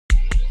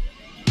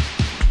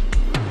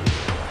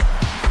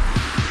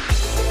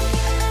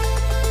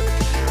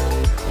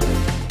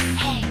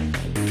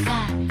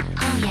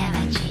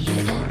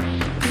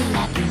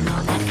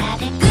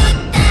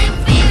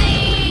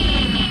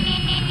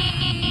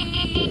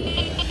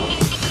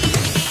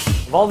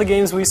Of all the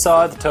games we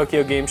saw at the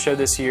Tokyo Game Show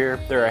this year,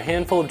 there are a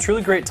handful of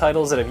truly great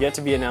titles that have yet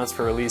to be announced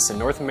for release in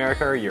North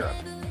America or Europe.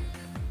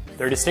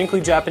 They're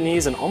distinctly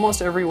Japanese in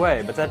almost every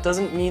way, but that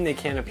doesn't mean they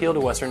can't appeal to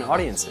Western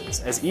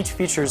audiences, as each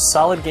features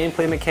solid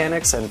gameplay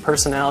mechanics and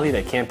personality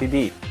that can't be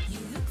beat.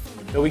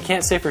 Though we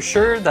can't say for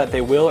sure that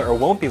they will or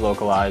won't be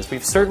localized,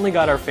 we've certainly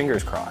got our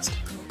fingers crossed.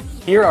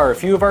 Here are a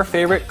few of our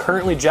favorite,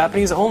 currently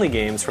Japanese-only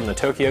games from the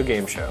Tokyo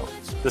Game Show.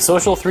 The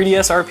social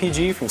 3DS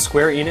RPG from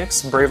Square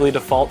Enix, Bravely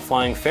Default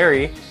Flying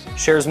Fairy,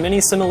 shares many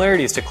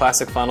similarities to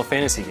classic Final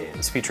Fantasy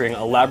games, featuring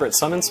elaborate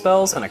summon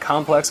spells and a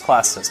complex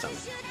class system.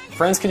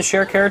 Friends can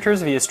share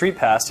characters via Street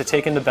Pass to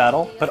take into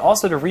battle, but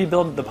also to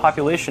rebuild the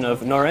population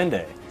of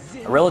Norende,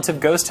 a relative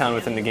ghost town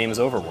within the game's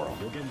overworld.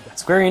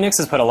 Square Enix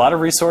has put a lot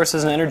of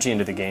resources and energy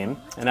into the game,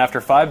 and after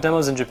 5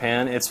 demos in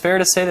Japan, it's fair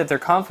to say that they're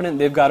confident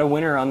they've got a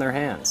winner on their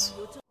hands.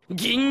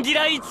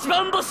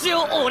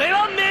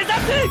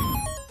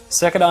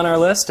 Second on our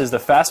list is the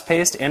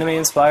fast-paced,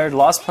 anime-inspired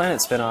Lost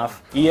Planet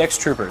spin-off, EX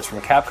Troopers from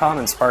Capcom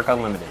and Spark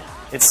Unlimited.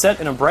 It's set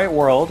in a bright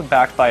world,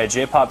 backed by a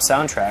J-pop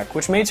soundtrack,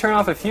 which may turn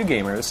off a few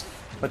gamers,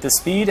 but the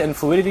speed and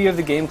fluidity of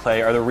the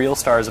gameplay are the real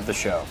stars of the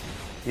show.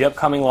 The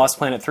upcoming Lost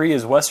Planet 3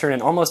 is Western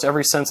in almost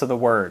every sense of the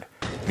word.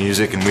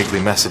 Music and weekly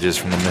messages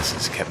from the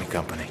missus kept me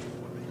company.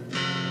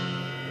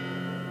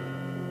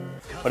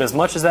 But as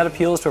much as that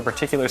appeals to a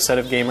particular set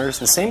of gamers,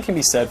 the same can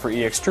be said for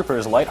EX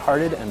Troopers'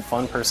 lighthearted and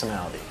fun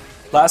personality.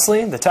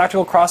 Lastly, the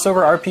tactical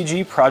crossover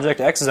RPG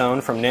Project X Zone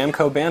from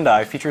Namco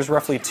Bandai features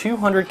roughly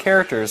 200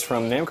 characters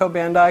from Namco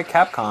Bandai,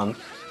 Capcom,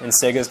 and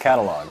Sega's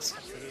catalogs.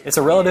 It's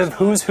a relative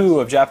who's who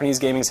of Japanese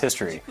gaming's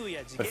history,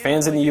 but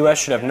fans in the US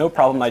should have no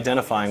problem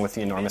identifying with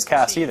the enormous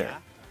cast either,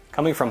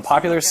 coming from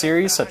popular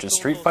series such as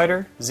Street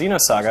Fighter,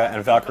 Xenosaga,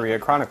 and Valkyria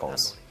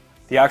Chronicles.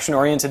 The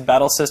action-oriented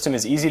battle system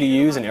is easy to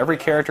use, and every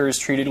character is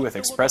treated with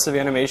expressive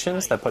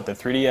animations that put the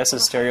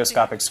 3DS's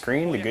stereoscopic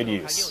screen to good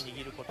use.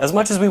 As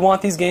much as we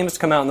want these games to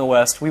come out in the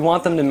West, we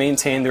want them to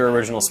maintain their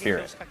original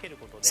spirit.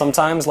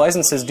 Sometimes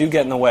licenses do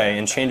get in the way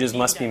and changes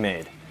must be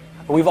made.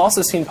 But we've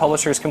also seen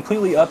publishers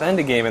completely upend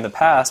a game in the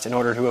past in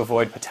order to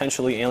avoid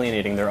potentially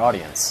alienating their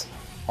audience.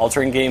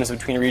 Altering games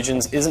between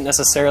regions isn't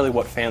necessarily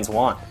what fans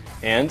want.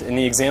 And, in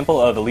the example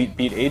of Elite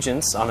Beat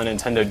Agents on the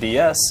Nintendo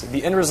DS,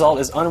 the end result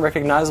is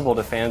unrecognizable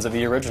to fans of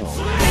the original.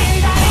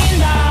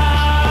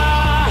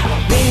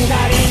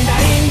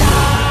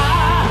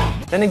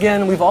 Then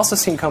again, we've also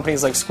seen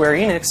companies like Square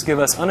Enix give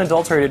us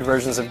unadulterated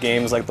versions of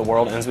games like The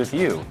World Ends With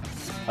You,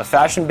 a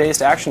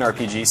fashion-based action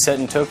RPG set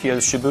in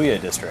Tokyo's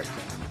Shibuya district.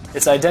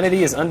 Its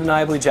identity is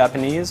undeniably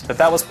Japanese, but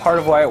that was part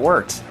of why it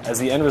worked, as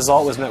the end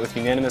result was met with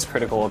unanimous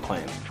critical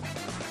acclaim.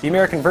 The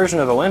American version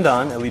of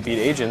Oendon, Elite Beat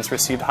Agents,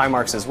 received high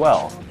marks as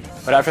well,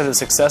 but after the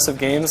success of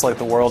games like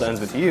The World Ends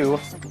With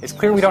You, it's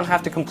clear we don't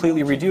have to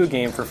completely redo a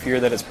game for fear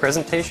that its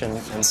presentation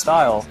and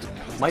style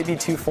might be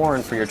too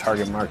foreign for your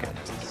target market.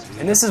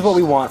 And this is what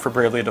we want for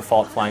Bravely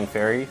Default Flying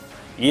Fairy,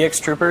 EX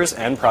Troopers,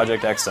 and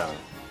Project X Zone.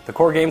 The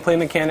core gameplay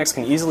mechanics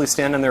can easily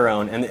stand on their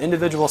own, and the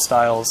individual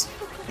styles,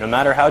 no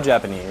matter how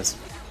Japanese,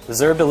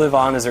 deserve to live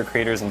on as their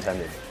creators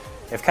intended.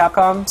 If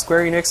Capcom,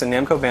 Square Enix, and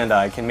Namco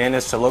Bandai can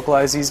manage to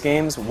localize these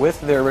games with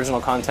their original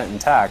content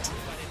intact,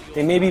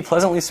 they may be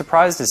pleasantly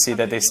surprised to see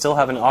that they still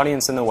have an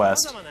audience in the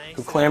West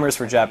who clamors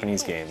for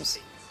Japanese games,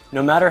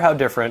 no matter how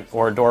different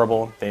or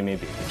adorable they may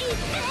be.